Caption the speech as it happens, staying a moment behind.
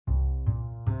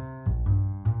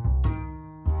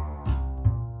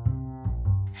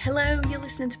Hello, you're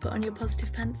listening to Put On Your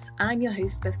Positive Pants. I'm your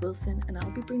host, Beth Wilson, and I'll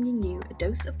be bringing you a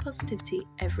dose of positivity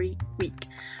every week.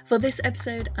 For this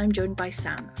episode, I'm joined by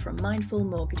Sam from Mindful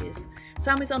Mortgages.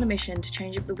 Sam is on a mission to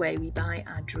change up the way we buy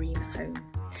our dream home.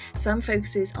 Sam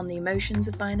focuses on the emotions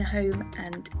of buying a home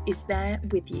and is there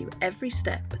with you every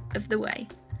step of the way.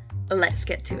 Let's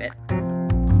get to it.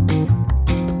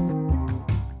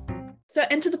 So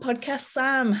enter the podcast,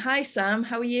 Sam. Hi, Sam.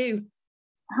 How are you?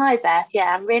 Hi, Beth.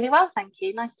 Yeah, I'm really well, thank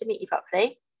you. Nice to meet you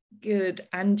properly. Good,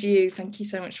 and you. Thank you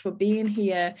so much for being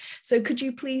here. So could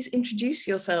you please introduce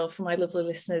yourself for my lovely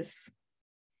listeners?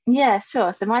 Yeah,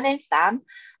 sure. So my name's Sam,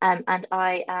 and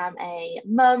I am a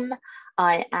mum,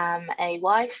 I am a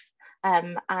wife,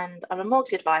 and I'm a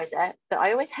mortgage advisor, but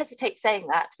I always hesitate saying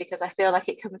that because I feel like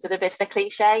it comes with a bit of a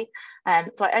cliche.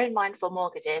 So I own Mindful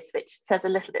Mortgages, which says a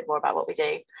little bit more about what we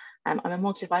do. I'm a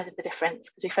mortgage advisor for the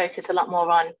difference because we focus a lot more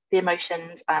on the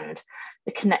emotions and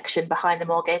the connection behind the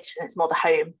mortgage, and it's more the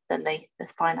home than the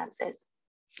finances.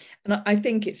 And I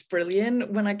think it's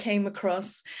brilliant. When I came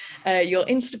across your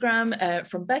Instagram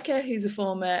from Becca, who's a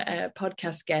former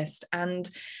podcast guest, and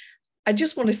I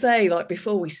just want to say, like,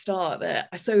 before we start, that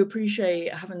I so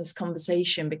appreciate having this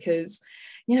conversation because,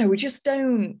 you know, we just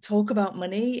don't talk about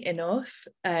money enough.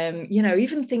 You know,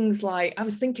 even things like, I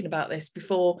was thinking about this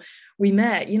before we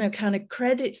met, you know, kind of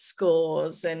credit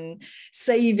scores and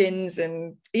savings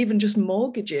and even just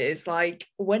mortgages. Like,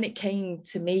 when it came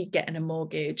to me getting a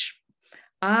mortgage,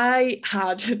 I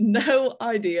had no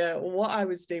idea what I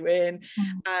was doing.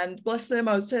 And bless them,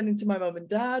 I was turning to my mum and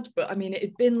dad. But I mean, it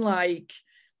had been like,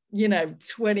 you know,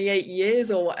 28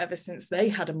 years or whatever since they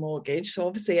had a mortgage. So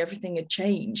obviously everything had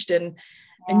changed. And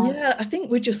yeah, I think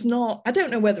we're just not, I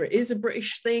don't know whether it is a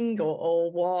British thing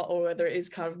or what, or whether it is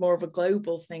kind of more of a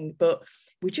global thing, but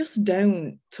we just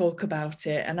don't talk about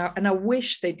it. And I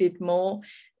wish they did more,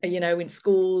 you know, in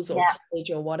schools or college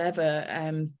or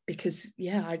whatever, because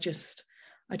yeah, I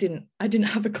didn't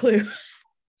have a clue.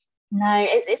 No,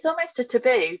 it's almost a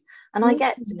taboo, and I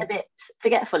get a bit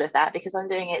forgetful of that because I'm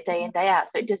doing it day in, day out,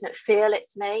 so it doesn't feel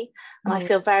it's me, and I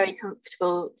feel very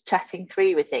comfortable chatting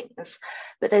through with things.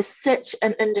 But there's such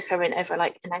an undercurrent over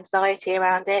like an anxiety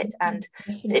around it, and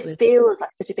it feels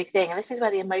like such a big thing. And this is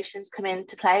where the emotions come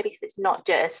into play, because it's not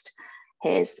just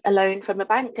here's a loan from a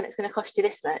bank and it's going to cost you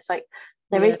this much. Like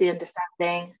there is the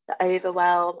understanding, the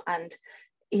overwhelm, and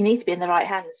you need to be in the right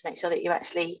hands to make sure that you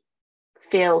actually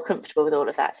feel comfortable with all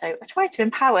of that. So I try to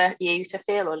empower you to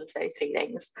feel all of those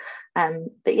feelings.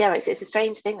 But yeah, it's a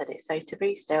strange thing that it's so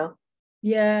taboo still.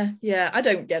 Yeah, I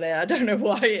don't get it. I don't know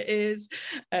why it is.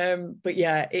 But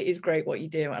yeah, it is great what you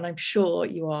do. And I'm sure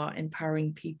you are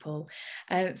empowering people.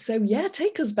 So yeah,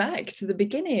 take us back to the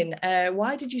beginning.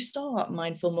 Why did you start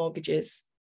Mindful Mortgages?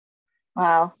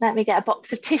 Well, let me get a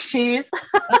box of tissues.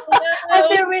 I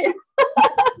feel really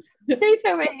I do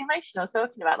feel really emotional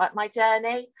talking about like my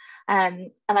journey, and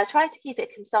I try to keep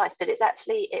it concise, but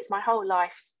it's my whole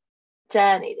life's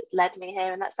journey that's led me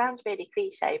here, and that sounds really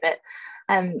cliche, but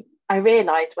I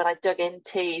realized when I dug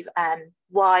into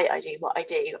why I do what I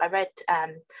do. I read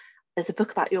there's a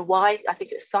book about your why. I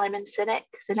think it was Simon Sinek.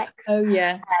 Oh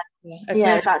yeah,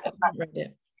 about read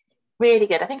it. Really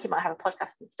good. I think you might have a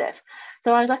podcast and stuff.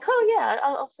 So I was like, oh yeah,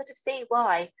 I'll sort of see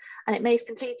why. And it makes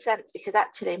complete sense because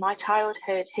actually my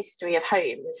childhood history of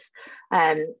homes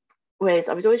was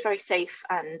I was always very safe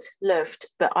and loved,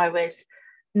 but I was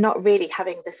not really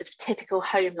having the sort of typical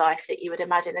home life that you would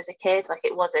imagine as a kid. Like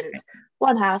it wasn't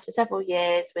one house for several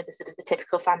years with the sort of the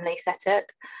typical family setup.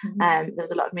 There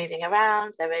was a lot of moving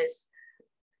around. There was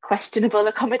questionable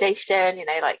accommodation, you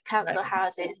know, like council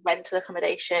houses, rental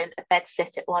accommodation, a bed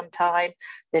sit at one time,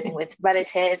 living with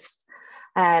relatives.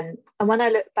 And when I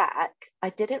look back, I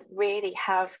didn't really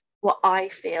have what I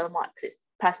feel, because it's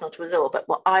personal to us all, but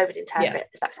what I would interpret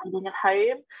as that feeling of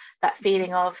home, that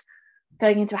feeling of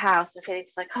going into a house and feeling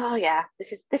just like, oh yeah,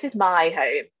 this is my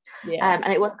home.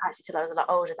 And it wasn't actually till I was a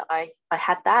lot older that I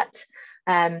had that.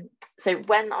 So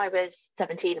when I was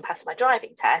 17 and passed my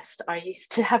driving test, I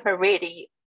used to have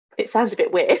it sounds a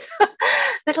bit weird,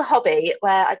 little hobby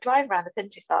where I'd drive around the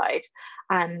countryside,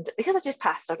 and because I just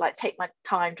passed, I'd like take my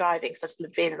time driving because I just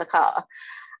loved being in the car,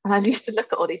 and I used to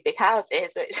look at all these big houses,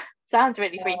 which sounds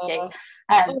really freaky. No,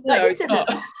 it's not.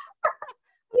 I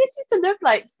used to love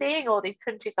like seeing all these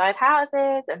countryside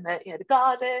houses and the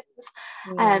gardens.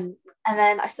 And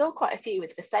then I saw quite a few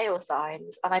with for sale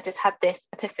signs, and I just had this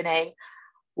epiphany: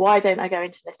 why don't I go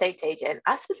into an estate agent,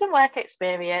 ask for some work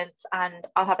experience, and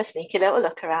I'll have a sneaky little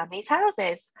look around these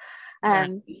houses.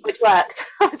 which worked.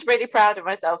 I was really proud of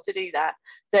myself to do that.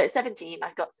 So at 17,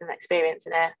 I got some experience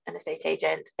in an estate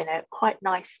agent in a quite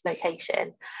nice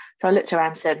location. So I looked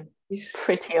around some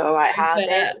pretty all right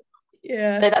houses.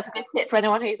 Yeah. So that's a good tip for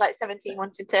anyone who's like 17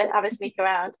 wanting to have a sneak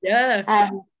around.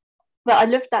 Yeah. But I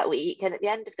loved that week. And at the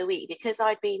end of the week, because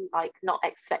I'd been like not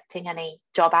expecting any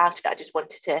job out of it, I just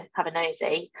wanted to have a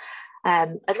nosy.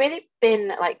 I'd really been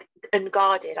like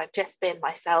unguarded. I'd just been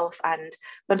myself. And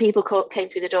when people came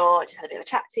through the door, I just had a bit of a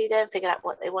chat to them, figured out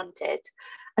what they wanted.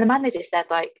 And the manager said,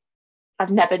 like,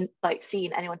 I've never like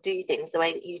seen anyone do things the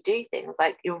way that you do things.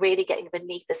 Like, you're really getting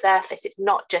beneath the surface. It's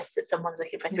not just that someone's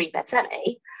looking for a 3-bed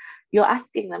semi. You're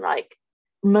asking them like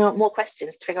more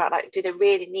questions to figure out, like, do they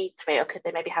really need 3, or could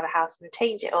they maybe have a house and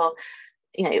change it, or,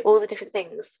 you know, all the different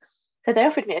things. So they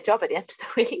offered me a job at the end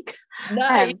of the week.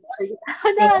 Nice.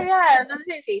 I know, yeah.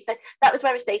 So that was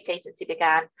where estate agency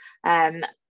began.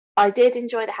 I did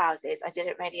enjoy the houses. I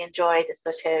didn't really enjoy the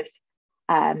sort of,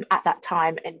 at that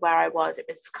time and where I was, it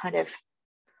was kind of,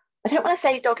 I don't want to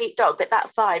say dog eat dog, but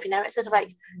that vibe, you know, it's sort of like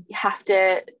you have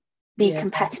to be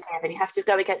competitive and you have to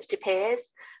go against your peers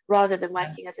rather than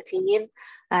working as a team.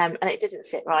 And it didn't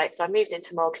sit right. So I moved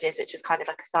into mortgages, which was kind of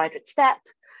like a sideward step.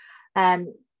 But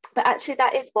actually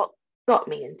that is what got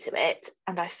me into it.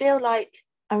 And I feel like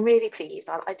I'm really pleased.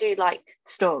 I do like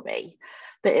the story,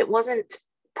 but it wasn't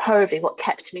probably what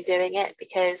kept me doing it,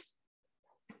 because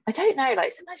I don't know,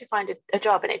 like sometimes you find a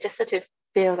job and it just sort of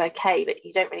feels okay, but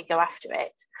you don't really go after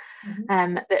it.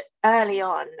 But early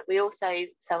on, we also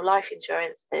sell life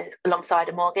insurance alongside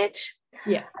a mortgage.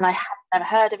 Yeah. And I had never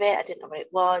heard of it. I didn't know what it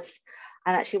was.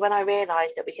 And actually, when I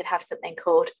realised that we could have something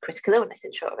called critical illness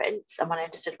insurance, and when I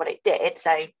understood what it did,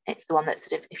 so it's the one that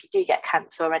sort of, if you do get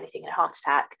cancer or anything in a heart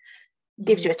attack,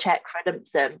 gives you a cheque for a lump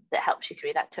sum that helps you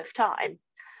through that tough time.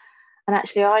 And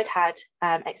actually, I'd had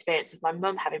experience of my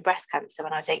mum having breast cancer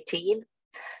when I was 18.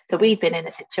 So we'd been in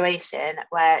a situation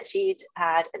where she'd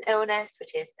had an illness,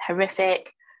 which is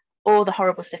horrific, all the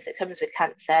horrible stuff that comes with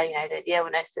cancer, you know, the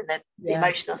illness and the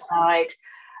emotional side.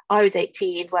 I was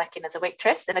 18 working as a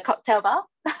waitress in a cocktail bar.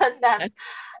 And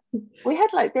we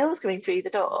had like bills going through the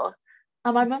door.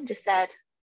 And my mum just said,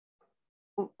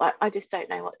 I just don't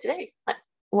know what to do. Like,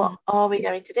 what are we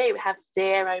going to do? We have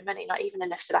zero money, not even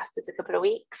enough to last us a couple of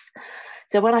weeks.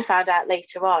 So when I found out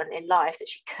later on in life that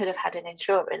she could have had an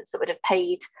insurance that would have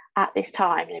paid at this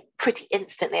time, you know, pretty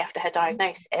instantly after her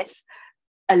diagnosis,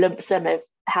 a lump sum of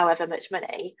however much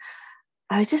money,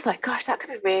 I was just like, gosh, that could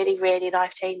be really, really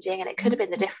life-changing. And it could have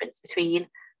been the difference between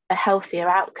a healthier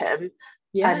outcome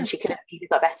and she could have either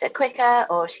got better quicker,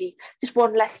 or she just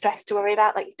one less stress to worry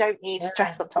about. Like, you don't need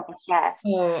stress on top of stress.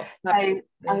 Oh, absolutely.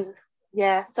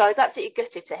 So I was absolutely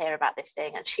gutted to hear about this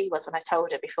thing, and she was when I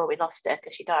told her before we lost her,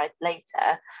 because she died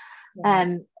later.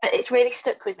 But it's really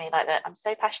stuck with me, like that I'm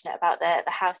so passionate about the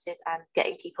houses and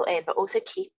getting people in, but also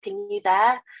keeping you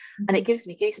there. And it gives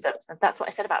me goosebumps, and that's what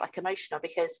I said about like emotional,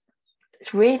 because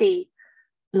it's really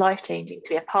life-changing to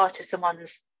be a part of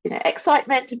someone's, you know,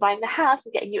 excitement and buying the house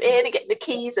and getting you in and getting the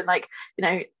keys, and like, you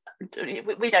know,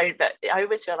 we don't, but I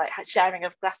always feel like sharing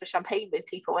a glass of champagne with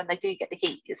people when they do get the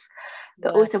keys,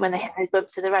 but also when they hit those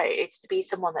bumps in the road, to be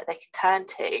someone that they can turn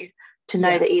to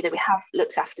know that either we have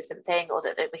looked after something, or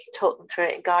that we can talk them through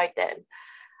it and guide them.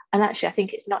 And actually, I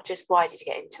think it's not just why did you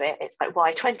get into it, it's like,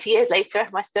 why 20 years later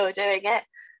am I still doing it?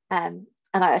 And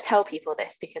I tell people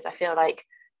this because I feel like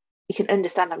you can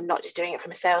understand I'm not just doing it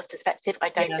from a sales perspective. I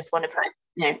don't just want to put,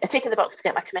 you know, a tick in the box to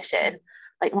get my commission.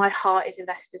 Like, my heart is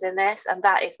invested in this, and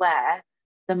that is where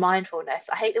the mindfulness,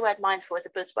 I hate the word mindful as a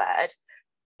buzzword.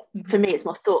 For me, it's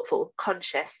more thoughtful,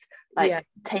 conscious, like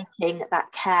taking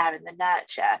that care and the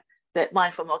nurture. But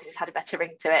mindful mortgages had a better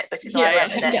ring to it, which is why I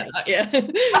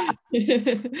went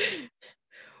with it.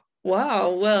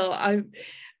 Wow. Well,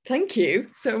 thank you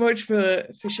so much for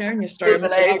sharing your story.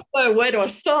 Like, oh, where do I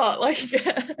start? Like,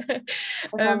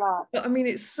 but I mean,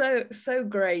 it's so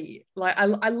great. Like,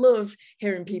 I love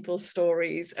hearing people's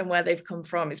stories and where they've come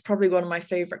from. It's probably one of my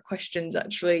favorite questions,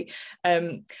 actually,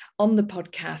 on the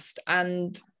podcast.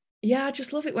 And yeah, I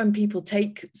just love it when people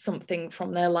take something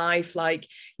from their life. Like,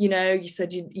 you know, you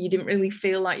said you didn't really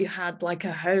feel like you had like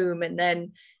a home, and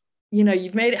then, you know,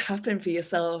 you've made it happen for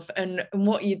yourself, and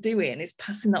what you're doing is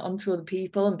passing that on to other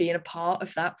people and being a part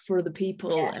of that for other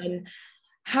people. And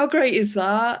how great is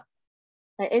that?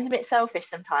 It is a bit selfish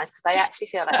sometimes, because I actually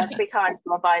feel like every time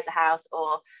someone buys a house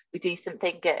or we do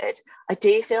something good, I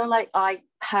do feel like I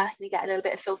personally get a little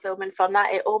bit of fulfillment from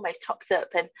that. It almost tops up,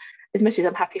 and as much as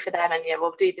I'm happy for them and, you know,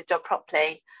 we'll do the job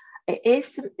properly, it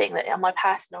is something that on my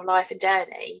personal life and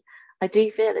journey, I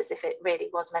do feel as if it really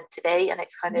was meant to be. And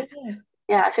it's kind of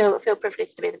I feel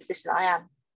privileged to be in the position that I am.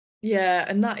 Yeah,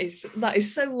 and that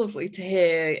is so lovely to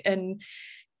hear. And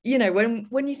you know,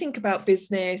 when you think about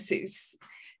business, it's,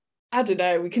 I don't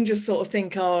know, we can just sort of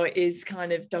think, oh, it is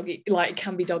kind of dog eat, like it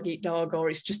can be dog eat dog, or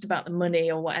it's just about the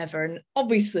money or whatever. And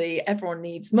obviously everyone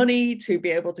needs money to be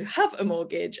able to have a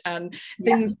mortgage and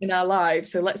things in our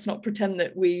lives. So let's not pretend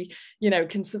that we, you know,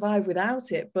 can survive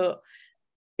without it. But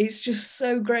it's just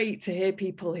so great to hear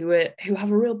people who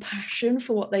have a real passion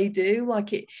for what they do.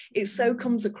 Like it so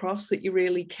comes across that you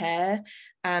really care.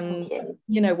 And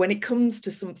you know, when it comes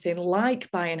to something like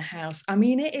buying a house, I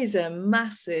mean, it is a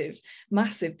massive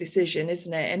decision,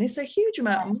 isn't it? And it's a huge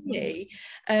amount of money.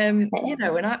 You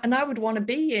know, and I would want to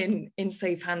be in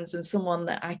safe hands and someone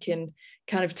that I can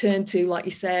kind of turn to, like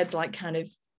you said, like kind of,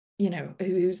 you know,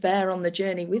 who's there on the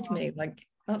journey with me. Like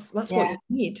that's what you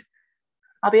need.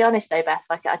 I'll be honest though, Beth,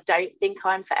 like I don't think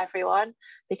I'm for everyone,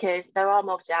 because there are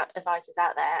mortgage advisors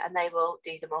out there and they will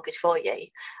do the mortgage for you.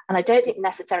 And I don't think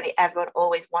necessarily everyone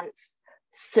always wants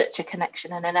such a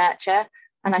connection and a nurture.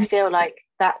 And I feel like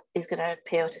that is going to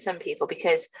appeal to some people,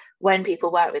 because when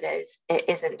people work with us, it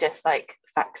isn't just like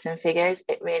facts and figures.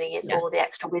 It really is all the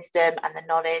extra wisdom and the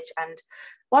knowledge. And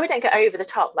while we don't get over the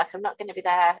top, like I'm not going to be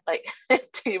there like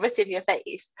too much in your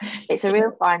face. It's a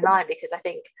real fine line, because I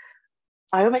think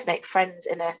I almost make friends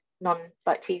in a non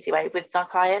like teasy way with our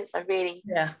clients. I really,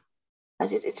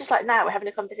 it's just like now we're having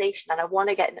a conversation and I want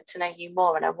to get to know you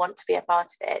more and I want to be a part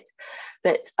of it.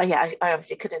 But I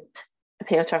obviously couldn't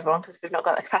appeal to everyone because we've not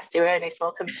got the capacity. We're only a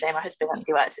small company. My husband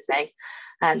actually works with me.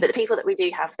 But the people that we do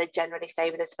have, they generally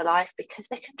stay with us for life because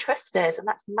they can trust us. And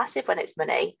that's massive when it's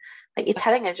money. Like you're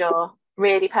telling us your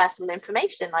really personal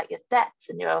information, like your debts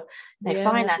and your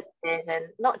finances, and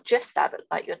not just that, but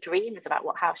like your dreams about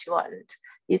what house you want.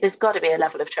 There's got to be a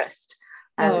level of trust.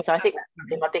 So I think that's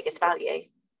probably my biggest value.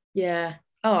 Yeah.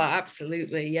 Oh,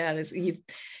 absolutely. Yeah.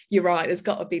 You're right. There's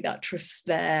got to be that trust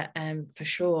there, for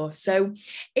sure. So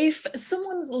if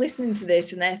someone's listening to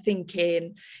this and they're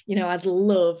thinking, you know, I'd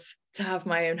love to have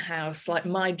my own house, like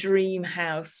my dream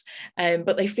house,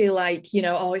 but they feel like, you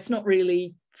know, oh, it's not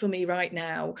really for me right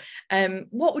now.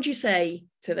 What would you say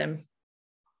to them?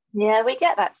 Yeah, we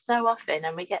get that so often,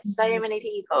 and we get so many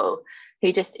people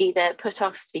who just either put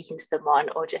off speaking to someone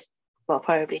or just, well,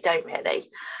 probably don't really.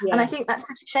 And I think that's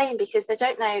such a shame, because they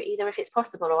don't know either if it's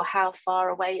possible or how far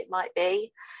away it might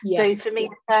be. So for me,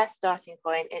 the first starting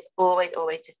point is always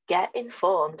just get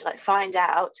informed, like find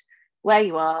out where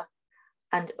you are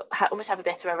and almost have a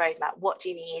bit of a roadmap. What do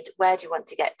you need? Where do you want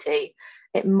to get to?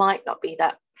 It might not be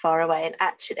that far away. And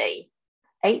actually,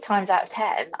 8 times out of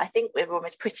 10, I think we're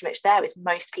almost pretty much there with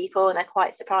most people, and they're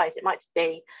quite surprised. It might just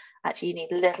be actually you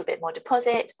need a little bit more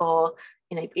deposit, or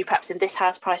you know, you're perhaps in this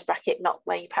house price bracket, not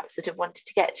where you perhaps sort of wanted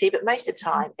to get to, but most of the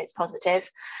time it's positive.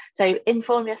 So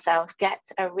inform yourself, get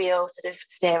a real sort of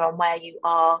steer on where you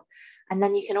are. And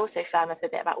then you can also firm up a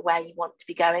bit about where you want to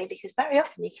be going, because very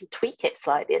often you can tweak it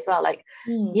slightly as well. Like,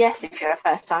 yes, if you're a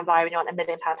first time buyer and you want £1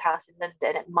 million house in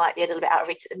London, it might be a little bit out of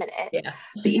reach at the minute,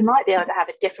 but you might be able to have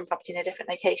a different property in a different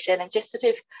location, and just sort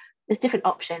of, there's different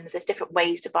options, there's different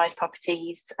ways to buy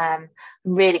properties. I'm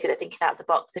really good at thinking out of the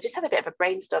box. So just have a bit of a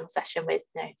brainstorm session with,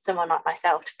 you know, someone like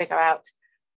myself to figure out,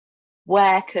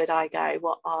 where could I go?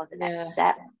 What are the next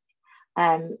steps?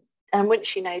 And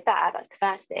once you know that, that's the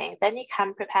first thing, then you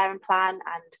can prepare and plan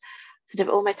and sort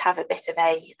of almost have a bit of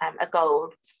a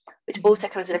goal, which also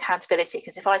comes with accountability.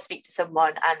 Because if I speak to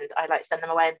someone and I like send them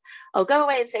away and I'll go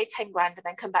away and save 10 grand and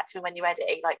then come back to me when you're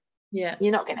ready, like,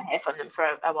 you're not going to hear from them for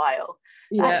a while.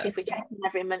 But actually, if we check in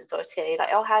every month or two, like,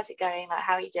 oh, how's it going? Like,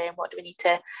 how are you doing? What do we need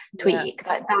to tweak?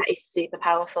 Like, that is super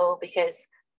powerful, because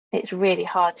it's really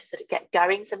hard to sort of get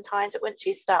going sometimes. But once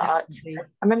you start, I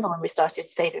remember when we started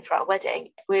saving for our wedding,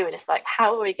 we were just like,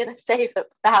 how are we going to save up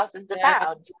thousands of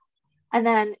pounds? And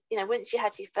then, you know, once you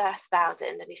had your first 1,000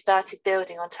 and you started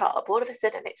building on top, all of a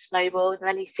sudden it snowballs, and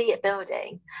then you see it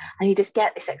building and you just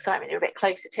get this excitement, you're a bit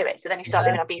closer to it. So then you start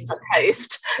living on beans on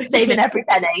toast, saving every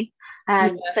penny.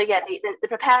 So the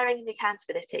preparing and the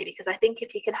accountability, because I think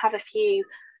if you can have a few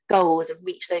goals and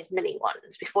reach those mini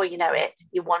ones, before you know it,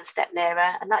 you're one step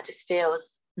nearer, and that just feels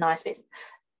nice. It's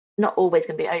not always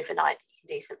going to be overnight that you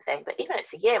can do something, but even if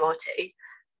it's a year or two,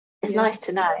 it's nice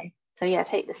to know. So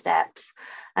take the steps.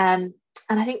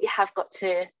 And I think you have got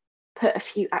to put a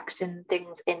few action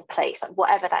things in place, like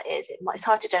whatever that is. It's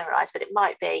hard to generalize, but it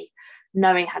might be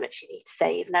knowing how much you need to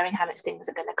save, knowing how much things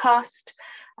are going to cost,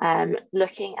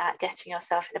 looking at getting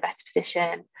yourself in a better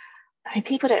position. I mean,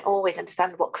 people don't always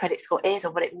understand what credit score is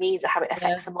or what it means or how it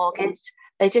affects a mortgage.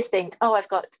 They just think, oh, I've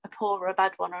got a poor or a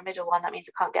bad one or a middle one, that means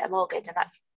I can't get a mortgage. And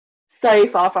that's so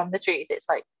far from the truth. It's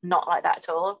like not like that at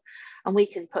all. And we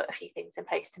can put a few things in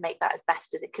place to make that as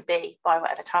best as it could be by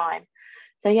whatever time.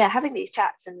 So yeah, having these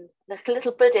chats and like a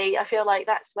little buddy, I feel like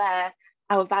that's where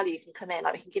our value can come in.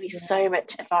 Like we can give you so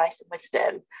much advice and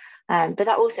wisdom. But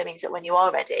that also means that when you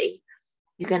are ready,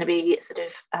 you're going to be sort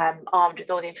of armed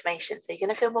with all the information. So you're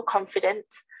going to feel more confident.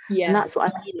 Yeah. And that's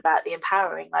what I mean about the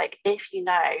empowering. Like if you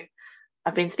know,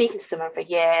 I've been speaking to someone for a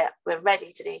year, we're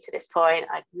ready to do to this point,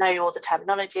 I know all the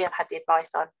terminology, I've had the advice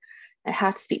on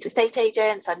how to speak to estate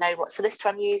agents, I know what solicitor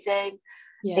I'm using.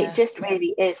 It just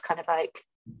really is kind of like,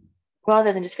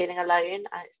 rather than just feeling alone,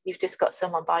 you've just got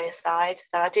someone by your side.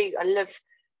 So I love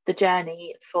the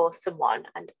journey for someone.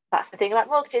 And that's the thing about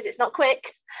mortgages, it's not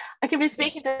quick. I can be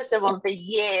speaking to someone for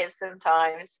years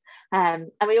sometimes. And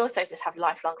we also just have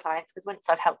lifelong clients, because once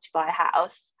I've helped you buy a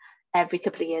house, every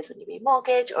couple of years when you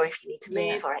remortgage, or if you need to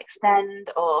move or extend,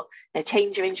 or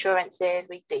change your insurances,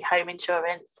 we do home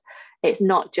insurance. It's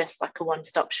not just like a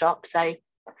one-stop shop. So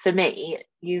for me,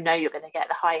 you're going to get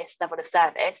the highest level of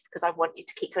service, because I want you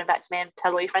to keep coming back to me and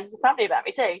tell all your friends and family about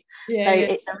me too.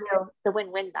 It's a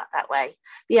win-win that way.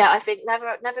 But yeah, I think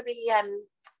never be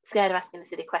scared of asking a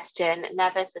silly question.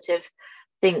 Never sort of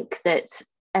think that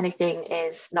anything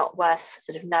is not worth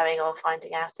sort of knowing or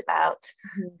finding out about.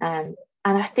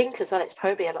 And I think as well, it's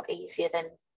probably a lot easier than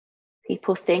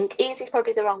people think. Easy is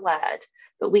probably the wrong word,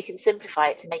 but we can simplify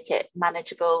it to make it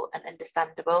manageable and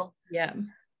understandable. Yeah.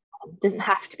 It doesn't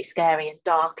have to be scary and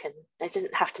dark, and it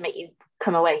doesn't have to make you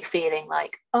come away feeling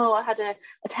like, oh, I had a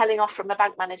telling off from my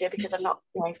bank manager because I've not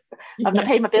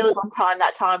paid my bills on time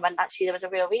that time, when actually there was a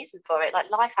real reason for it.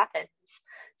 Like, life happens.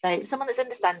 So someone that's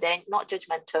understanding, not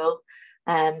judgmental,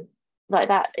 like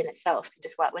that in itself can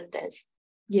just work wonders.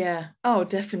 Yeah. Oh,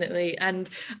 definitely. And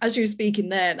as you were speaking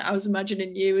then, I was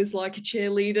imagining you as like a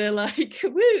cheerleader, like,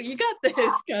 woo, you got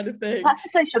this kind of thing. That's a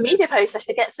social media post. I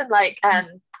should get some like,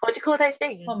 what do you call those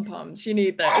things? Pom-poms. You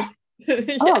need those.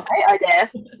 Oh, great idea.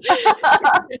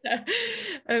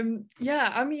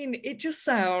 Yeah, I mean, it just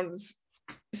sounds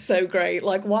so great.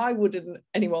 Like, why wouldn't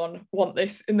anyone want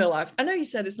this in their life? I know you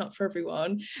said it's not for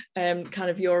everyone, kind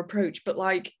of your approach, but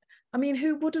like, I mean,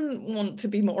 who wouldn't want to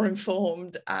be more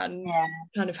informed and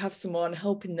kind of have someone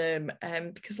helping them?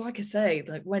 Because like I say,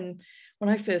 like when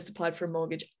I first applied for a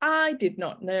mortgage, I did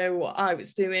not know what I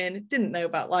was doing, didn't know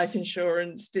about life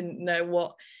insurance, didn't know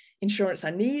what insurance I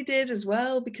needed as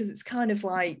well, because it's kind of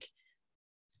like,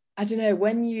 I don't know,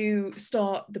 when you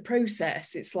start the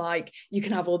process, it's like you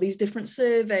can have all these different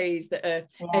surveys that are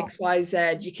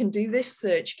XYZ. You can do this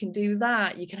search, you can do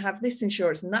that, you can have this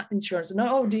insurance and that insurance, and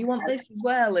oh, do you want this as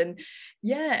well? And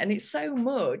and it's so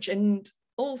much. And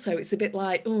also it's a bit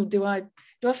like, oh, do I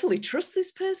fully trust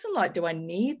this person? Like, do I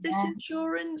need this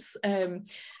insurance?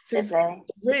 So it's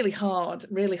really hard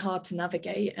to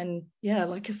navigate. And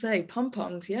like I say,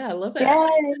 pom-poms, I love it. Well,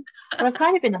 I've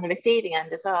kind of been on the receiving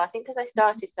end as well. I think because I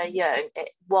started so young,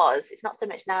 it's not so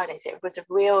much nowadays, it was a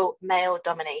real male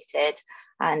dominated,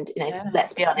 and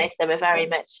let's be honest, they were very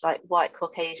much like white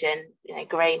Caucasian,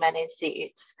 grey men in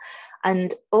suits.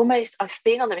 And almost I've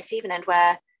been on the receiving end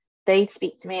where they'd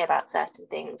speak to me about certain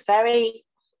things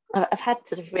I've had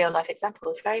sort of real life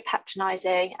examples, very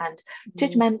patronizing and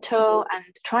judgmental, and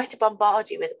try to bombard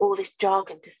you with all this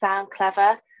jargon to sound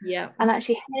clever. And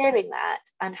actually hearing that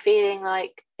and feeling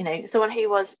like, someone who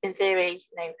was in theory,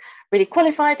 really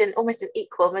qualified and almost an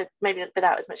equal, maybe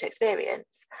without as much experience,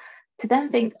 to then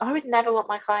think, I would never want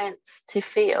my clients to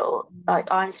feel like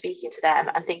I'm speaking to them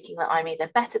and thinking that I'm either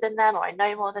better than them or I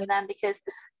know more than them, because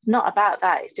it's not about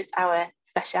that. It's just our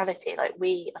speciality. Like,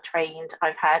 we are trained.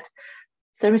 I've had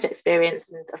so much experience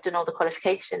and I've done all the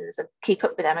qualifications and keep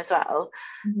up with them as well.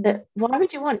 That why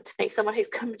would you want to make someone who's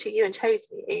come to you and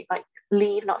chosen you like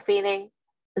leave not feeling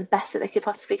the best that they could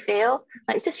possibly feel?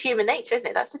 Like, it's just human nature, isn't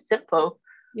it? That's just simple.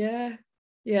 And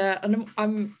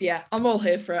I'm all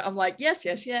here for it. I'm like, yes,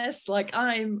 like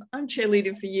I'm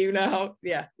cheerleading for you now.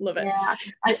 Love it.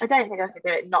 I don't think I could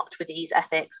do it not with these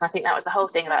ethics. And I think that was the whole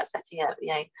thing about setting up,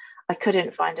 I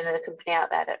couldn't find another company out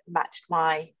there that matched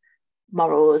my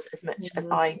morals as much as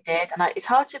I did. And it's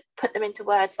hard to put them into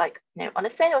words like, on a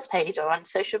sales page or on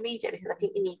social media, because I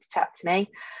think you need to chat to me.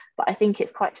 But I think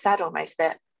it's quite sad almost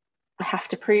that I have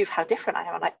to prove how different I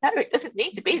am. I'm like, no, it doesn't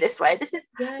need to be this way. This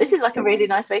is like a really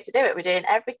nice way to do it. We're doing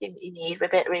everything that you need. We're a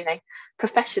bit really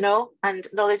professional and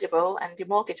knowledgeable, and your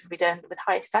mortgage will be done with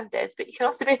high standards, but you can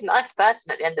also be a nice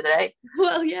person at the end of the day.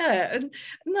 Well, and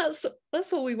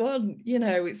that's what we want.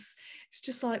 it's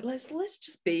just like, let's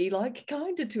just be like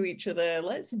kinder to each other.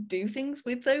 Let's do things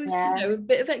with those, a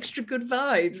bit of extra good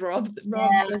vibes rather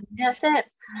than that's it.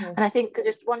 And I think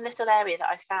just one little area that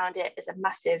I found it as a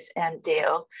massive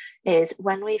deal is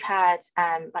when we've had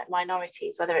like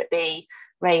minorities, whether it be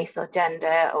race or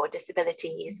gender or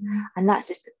disabilities, and that's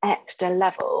just an extra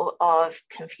level of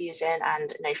confusion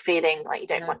and feeling like you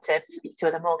don't want to speak to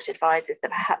other mortgage advisors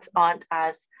that perhaps aren't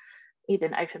as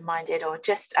even open-minded, or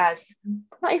just as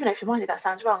not even open-minded, that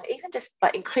sounds wrong, even just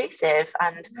like inclusive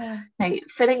and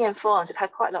filling in forms. We've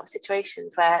had quite a lot of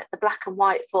situations where the black and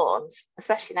white forms,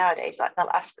 especially nowadays, like they'll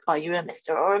ask, are you a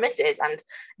Mr. or a Mrs., and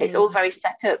it's all very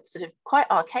set up, sort of quite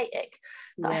archaic.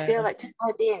 But I feel like just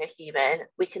by being a human,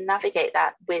 we can navigate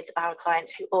that with our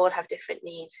clients who all have different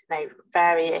needs,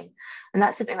 varying. And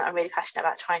that's something that I'm really passionate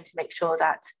about, trying to make sure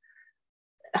that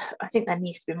I think there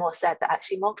needs to be more said, that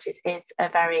actually mortgages is a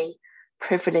very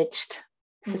privileged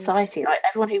society. Like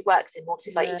everyone who works in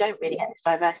mortgages, like you don't really get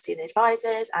diversity in the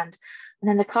advisors and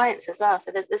then the clients as well.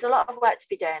 So there's a lot of work to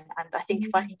be done. And I think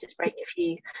if I can just break a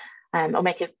few or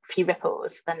make a few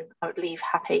ripples, then I would leave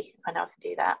happy. I know I can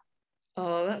do that.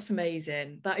 Oh, that's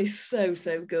amazing. That is so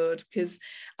good, because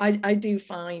I do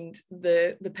find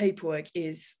the paperwork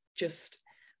is just,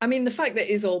 I mean, the fact that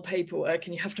it is all paperwork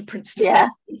and you have to print stuff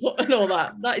and all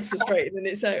that is frustrating in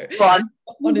its own,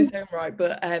 on its own right.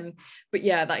 But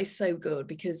yeah, that is so good,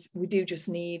 because we do just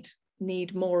need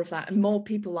more of that, and more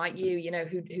people like you,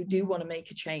 who do want to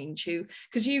make a change,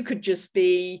 because you could just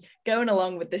be going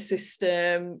along with the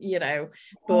system,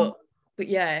 but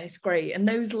yeah, it's great. And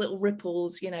those little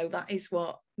ripples, that is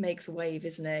what makes a wave,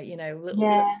 isn't it?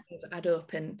 Little things add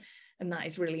up, and that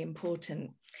is really important.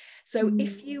 So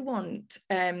if you want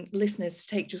listeners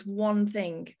to take just one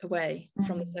thing away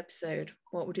from this episode,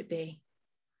 what would it be?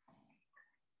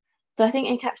 So I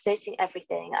think encapsulating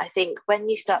everything, I think when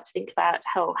you start to think about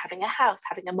how having a house,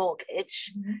 having a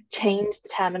mortgage, change the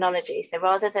terminology. So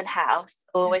rather than house,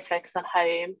 always focus on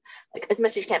home. Like as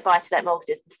much as you can buy to let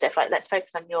mortgages and stuff, like let's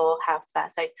focus on your house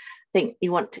first. So I think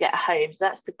you want to get a home. So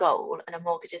that's the goal, and a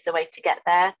mortgage is the way to get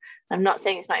there. I'm not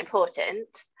saying it's not important,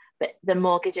 but the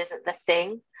mortgage isn't the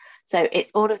thing. So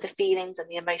it's all of the feelings and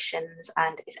the emotions,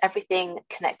 and it's everything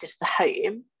connected to the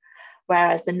home.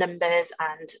 Whereas the numbers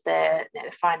and the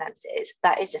finances,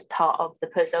 that is just part of the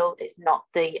puzzle. It's not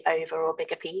the overall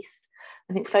bigger piece.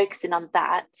 I think focusing on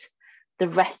that, the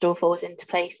rest all falls into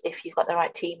place if you've got the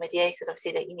right team with you, because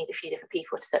obviously that you need a few different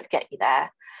people to sort of get you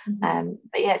there.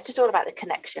 But yeah, it's just all about the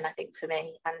connection, I think, for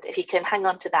me. And if you can hang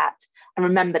on to that and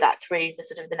remember that through the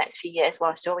sort of the next few years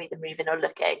whilst you're either moving or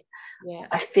looking,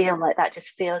 I feel like that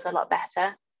just feels a lot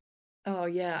better. Oh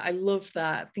yeah, I love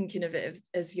that, thinking of it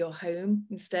as your home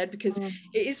instead, because it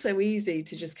is so easy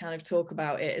to just kind of talk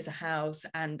about it as a house,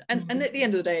 and at the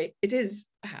end of the day, it is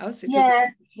a house. It is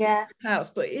a house,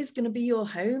 but it is going to be your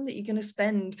home that you're going to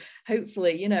spend,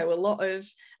 hopefully, a lot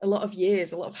of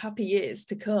years, a lot of happy years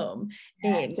to come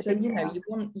in. So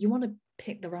you want to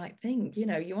pick the right thing.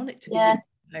 You want it to be your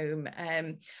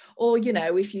home, or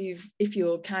if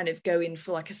you're kind of going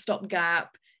for like a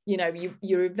stopgap.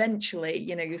 You're eventually,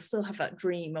 you'll still have that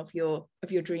dream of your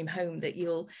dream home that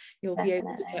you'll be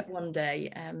able to get one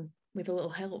day, with a little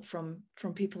help from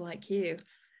people like you.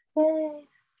 Yay.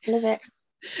 Love it.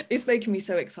 It's making me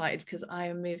so excited, because I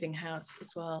am moving house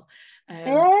as well.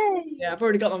 Yeah, I've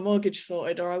already got my mortgage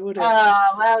sorted, or I would have.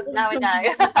 Oh well, now we know.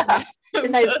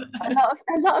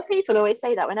 A lot of people always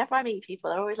say that. Whenever I meet people,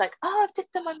 they're always like, oh, I've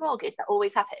just done my mortgage. That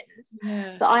always happens.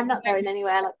 But I'm not going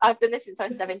anywhere. Like, I've done this since I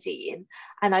was 17,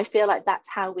 and I feel like that's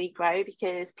how we grow,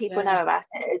 because people know about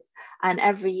it, and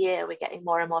every year we're getting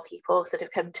more and more people sort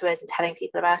of come to us and telling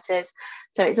people about it.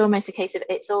 So it's almost a case of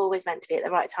it's always meant to be at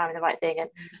the right time and the right thing. And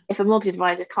if a mortgage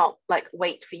advisor can't like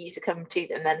wait for you to come to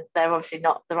them, then they're obviously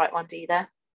not the right ones either.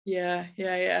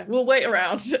 Yeah, we'll wait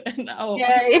around.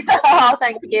 Oh,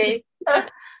 thank you.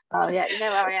 Oh yeah, you know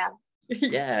where I am.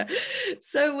 Yeah,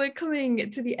 so we're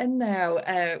coming to the end now,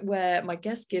 where my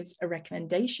guest gives a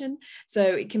recommendation. So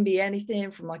it can be anything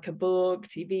from like a book,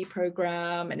 TV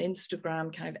program, an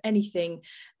Instagram, kind of anything.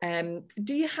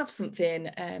 Do you have something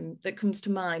that comes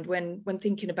to mind when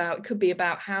thinking about, it could be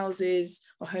about houses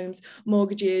or homes,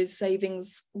 mortgages,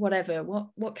 savings, whatever,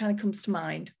 what kind of comes to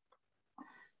mind?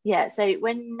 Yeah, so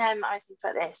when I was thinking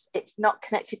about this, it's not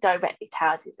connected directly to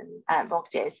houses and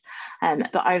mortgages,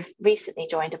 but I've recently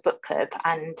joined a book club,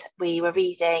 and we were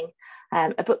reading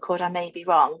a book called I May Be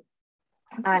Wrong.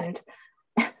 And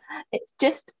it's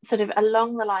just sort of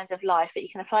along the lines of life, but you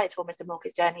can apply it to almost a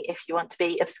mortgage journey if you want to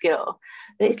be obscure.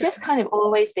 But it's just kind of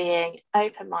always being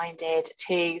open-minded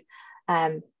to,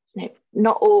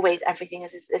 not always everything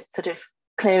is sort of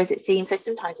clear as it seems. So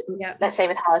sometimes, let's say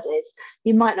with houses,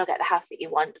 you might not get the house that you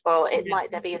want, or it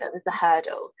might be that there's a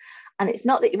hurdle. And it's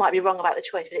not that you might be wrong about the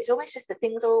choice, but it's always just that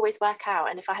things always work out.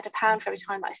 And if I had £1 for every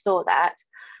time that I saw that,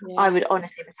 I would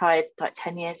honestly retire like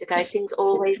 10 years ago. Things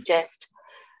always just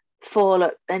fall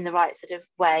up in the right sort of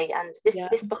way. And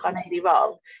this book, I may be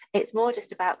wrong, it's more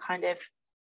just about kind of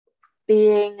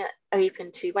being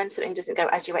open to when something doesn't go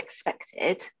as you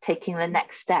expected, taking the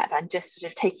next step and just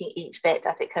sort of taking each bit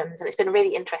as it comes. And it's been a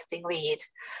really interesting read.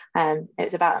 It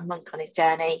was about a monk on his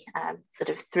journey, sort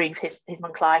of through his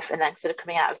monk life, and then sort of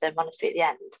coming out of the monastery at the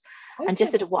end, and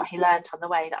just sort of what he learned on the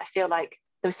way, that I feel like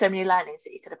there were so many learnings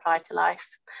that you could apply to life.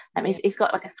 He's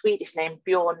got like a Swedish name,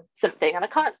 Bjorn something, and I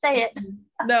can't say it.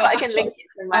 No, I can link it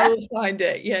somewhere. I will find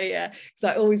it. Yeah. So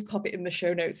I always pop it in the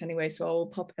show notes anyway, so I will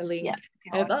pop a link.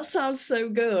 That sounds so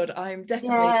good. I'm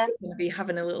definitely going to be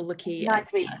having a little looky.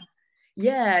 Nice read.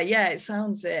 Yeah, it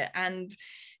sounds it. And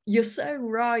you're so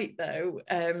right though,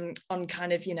 on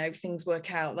kind of, things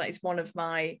work out. That is one of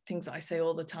my things that I say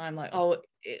all the time, like, oh,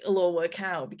 it'll all work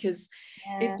out, because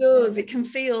it does. It can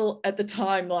feel at the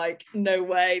time like, no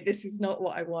way, this is not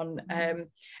what I want.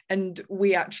 And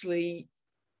we actually,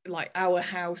 like, our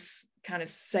house kind of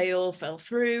sale fell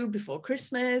through before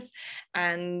Christmas,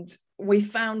 and we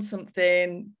found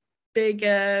something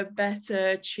bigger,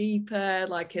 better, cheaper,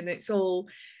 like, and it's all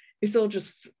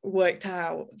just worked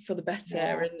out for the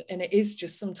better. And it is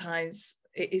just, sometimes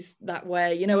it is that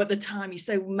way, at the time you're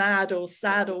so mad or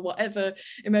sad or whatever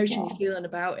emotion you're feeling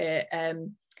about it,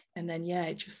 and then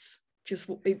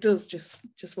it does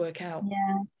just work out.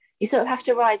 You sort of have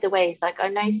to ride the waves. Like, I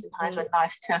know sometimes when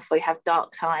life's tough or you have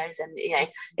dark times, and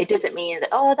it doesn't mean that,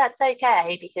 oh, that's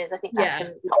okay, because I think that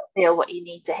can not feel what you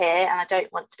need to hear, and I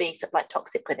don't want to be sort of like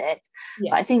toxic with it.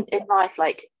 But I think in life,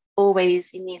 like,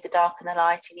 always you need the dark and the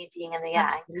light, you need the yin and the yang.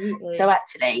 Absolutely. So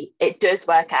actually it does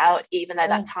work out, even though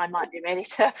that time might be really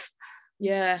tough.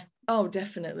 Oh,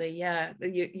 definitely.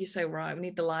 You're so right. We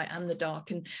need the light and the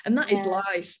dark, and that is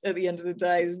life at the end of the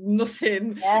day. There's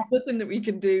nothing that we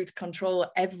can do to control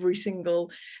every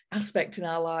single aspect in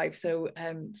our life. So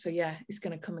it's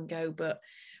going to come and go, but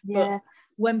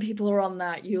when people are on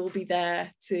that, you'll be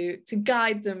there to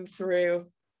guide them through.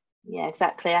 Yeah,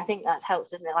 exactly. I think that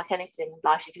helps, doesn't it? Like anything in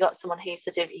life, if you've got someone who's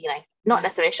sort of, not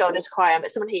necessarily a shoulder to cry on,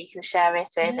 but someone who you can share it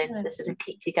with and sort of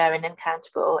keep you going and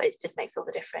accountable, it just makes all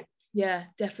the difference. Yeah,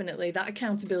 definitely. That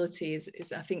accountability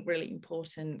is I think really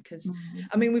important, because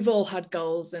I mean, we've all had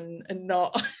goals and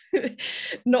not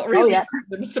really put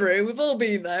them through. We've all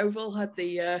been there. We've all had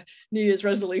the New Year's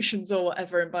resolutions or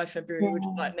whatever, and by February we're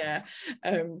just like, nah.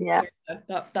 So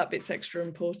that bit's extra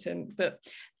important. But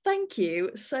thank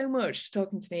you so much for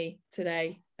talking to me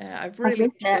today. I've really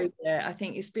enjoyed it. I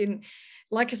think it's been,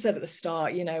 like I said at the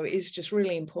start, it's just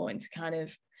really important to kind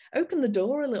of open the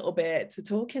door a little bit to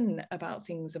talking about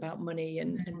things about money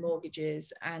and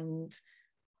mortgages, and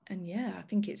I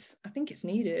think it's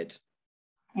needed.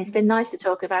 It's been nice to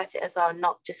talk about it as well,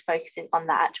 not just focusing on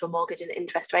that actual mortgage and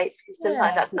interest rates, because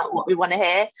sometimes that's not what we want to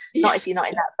hear, not if you're not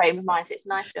in that frame of mind. So it's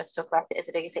nice to be able to talk about it as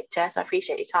a bigger picture. So I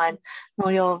appreciate your time and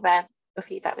all your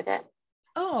feedback with it.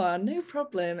 Oh, no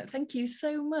problem. Thank you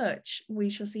so much. We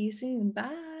shall see you soon.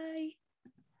 Bye.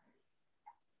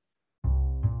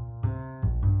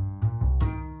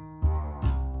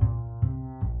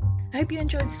 I hope you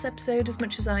enjoyed this episode as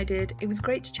much as I did. It was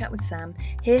great to chat with Sam,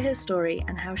 hear her story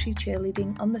and how she's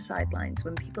cheerleading on the sidelines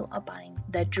when people are buying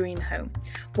their dream home,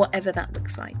 whatever that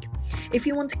looks like. If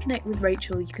you want to connect with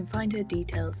Rachel, you can find her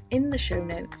details in the show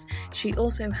notes. She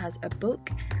also has a book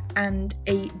and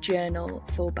a journal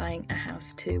for buying a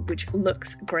house too, which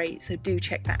looks great, so do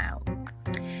check that out.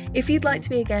 If you'd like to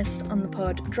be a guest on the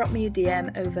pod, drop me a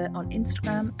DM over on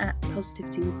Instagram at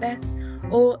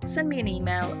positivitywithbeth, or send me an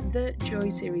email,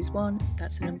 thejoyseries1,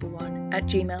 that's the number 1,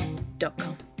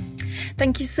 @gmail.com.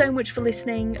 Thank you so much for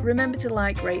listening. Remember to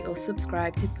like, rate or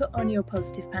subscribe to put on your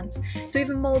positive pants so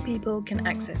even more people can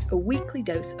access a weekly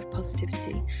dose of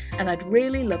positivity. And I'd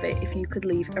really love it if you could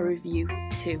leave a review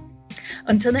too.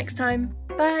 Until next time,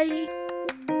 bye!